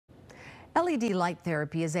LED light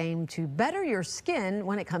therapy is aimed to better your skin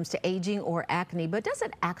when it comes to aging or acne, but does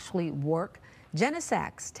it actually work? Jenna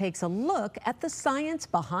Sachs takes a look at the science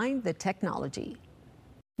behind the technology.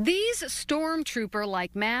 These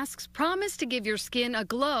stormtrooper-like masks promise to give your skin a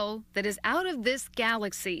glow that is out of this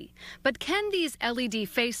galaxy. But can these LED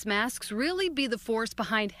face masks really be the force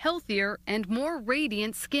behind healthier and more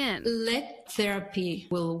radiant skin? LED therapy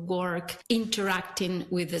will work interacting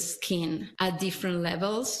with the skin at different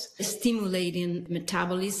levels, stimulating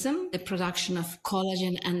metabolism, the production of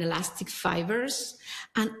collagen and elastic fibers,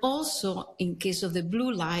 and also, in case of the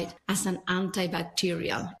blue light, as an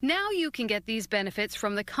antibacterial. Now you can get these benefits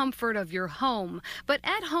from the comfort of your home. But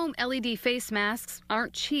at-home LED face masks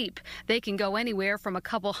aren't cheap. They can go anywhere from a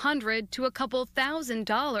couple $100 to a couple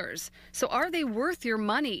 $1,000. So are they worth your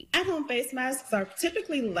money? At-home face masks are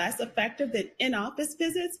typically less effective than in-office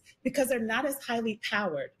visits because they're not as highly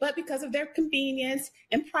powered. But because of their convenience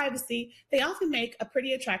and privacy, they often make a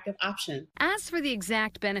pretty attractive option. As for the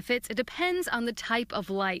exact benefits, it depends on the type of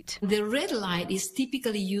light. The red light is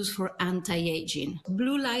typically used for anti-aging.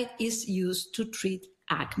 Blue light is used to treat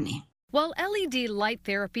acne. While LED light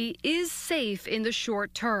therapy is safe in the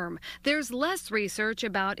short term, there's less research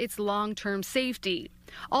about its long-term safety.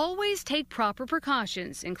 Always take proper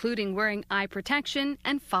precautions, including wearing eye protection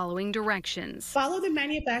and following directions. Follow the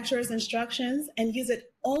manufacturer's instructions and use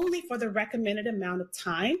it only for the recommended amount of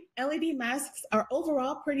time. LED masks are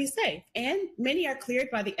overall pretty safe, and many are cleared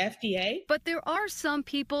by the FDA. But there are some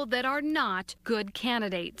people that are not good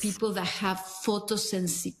candidates. People that have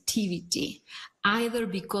photosensitivity, either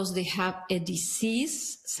because they have a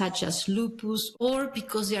disease such as lupus or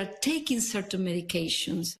because they are taking certain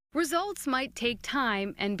medications. Results might take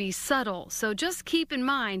time and be subtle, so just keep in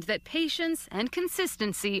mind that patience and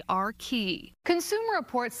consistency are key. Consumer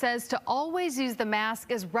Reports says to always use the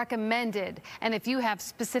mask as recommended, and if you have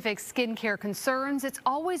specific skincare concerns, it's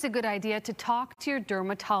always a good idea to talk to your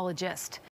dermatologist.